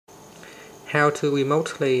how to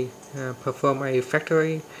remotely perform a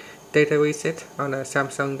factory data reset on a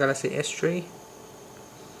Samsung Galaxy S3.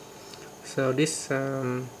 So this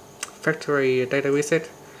factory data reset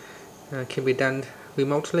can be done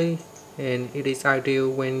remotely, and it is ideal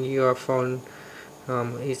when your phone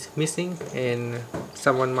is missing and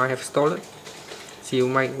someone might have stolen it. So you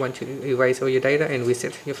might want to erase all your data and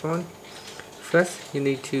reset your phone. First, you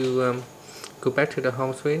need to go back to the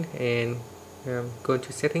home screen and go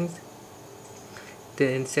into settings.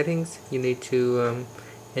 Then in settings, you need to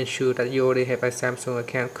ensure that you already have a Samsung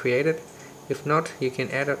account created. If not, you can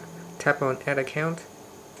tap on add account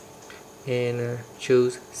and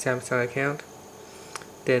choose Samsung account.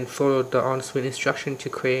 Then follow the on-screen instruction to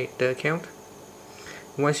create the account.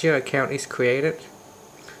 Once your account is created,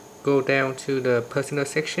 go down to the personal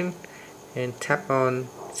section and tap on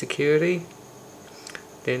security.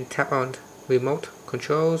 Then tap on remote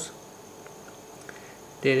controls.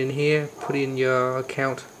 Then in here, put in your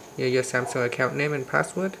account, your Samsung account name and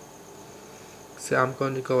password. So I'm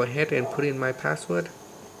going to go ahead and put in my password.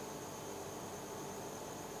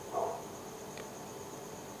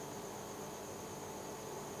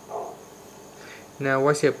 Now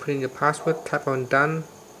once you have put in your password, tap on done.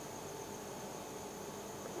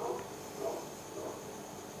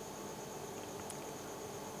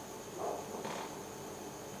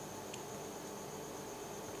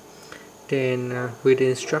 Then read the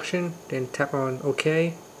instruction, then tap on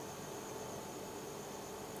OK.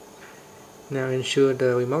 Now ensure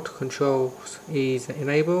the remote controls is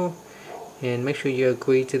enabled and make sure you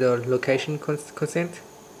agree to the location consent.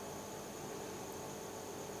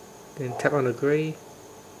 Then tap on agree.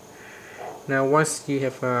 Now once you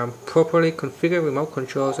have properly configured remote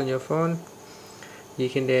controls on your phone, you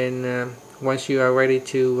can then, once you are ready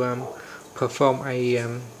to perform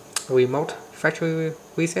a remote factory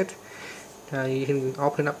reset, you can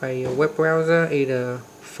open up a web browser, either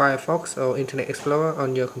Firefox or Internet Explorer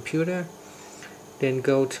on your computer. Then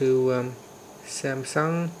go to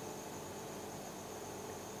Samsung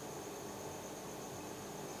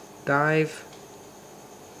dive.com.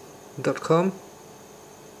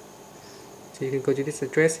 So you can go to this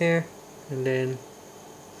address here and then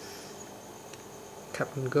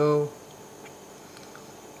tap on go.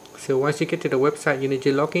 So once you get to the website, you need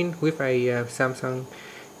to log in with a Samsung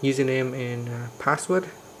username and password.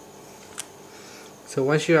 So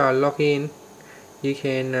once you are logged in, you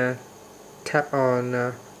can tap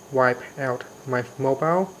on wipe out my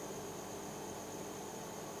mobile.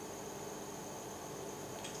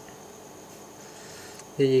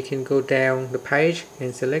 Then you can go down the page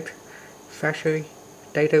and select factory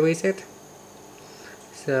data reset.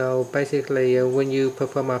 So basically when you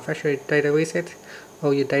perform a factory data reset,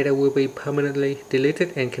 all your data will be permanently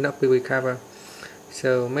deleted and cannot be recovered.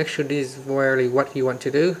 So make sure this is really what you want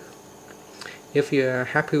to do. If you are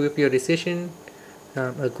happy with your decision,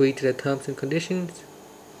 agree to the terms and conditions,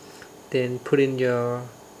 then put in your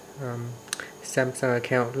Samsung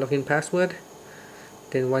account login password.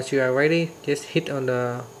 Then once you are ready, just hit on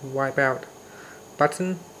the wipeout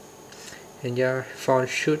button and your phone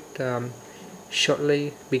should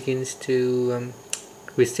shortly begins to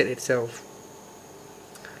reset itself.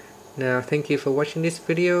 Now thank you for watching this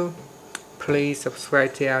video. Please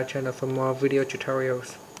subscribe to our channel for more video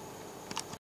tutorials.